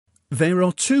There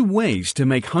are two ways to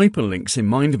make hyperlinks in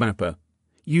MindMapper,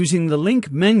 using the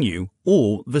link menu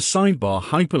or the sidebar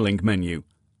hyperlink menu.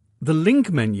 The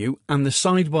link menu and the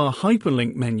sidebar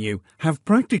hyperlink menu have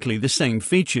practically the same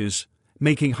features,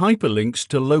 making hyperlinks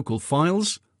to local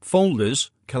files,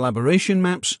 folders, collaboration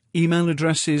maps, email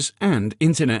addresses, and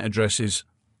internet addresses.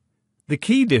 The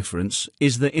key difference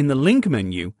is that in the link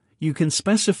menu, you can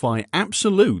specify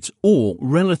absolute or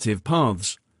relative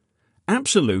paths.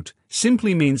 Absolute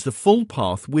simply means the full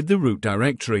path with the root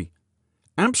directory.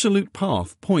 Absolute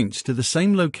path points to the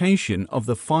same location of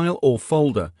the file or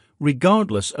folder,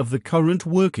 regardless of the current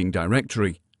working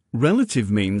directory. Relative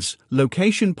means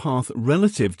location path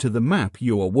relative to the map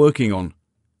you are working on.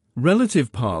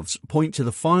 Relative paths point to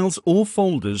the files or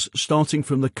folders starting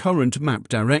from the current map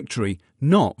directory,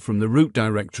 not from the root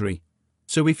directory.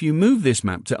 So if you move this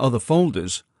map to other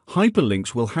folders,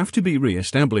 hyperlinks will have to be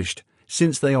re-established,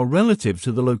 since they are relative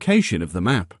to the location of the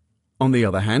map. On the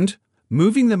other hand,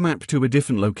 moving the map to a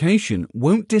different location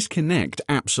won't disconnect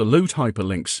absolute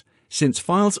hyperlinks, since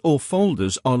files or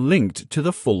folders are linked to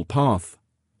the full path.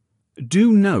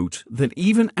 Do note that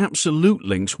even absolute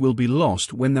links will be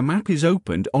lost when the map is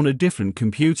opened on a different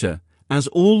computer, as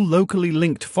all locally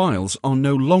linked files are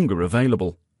no longer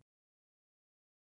available.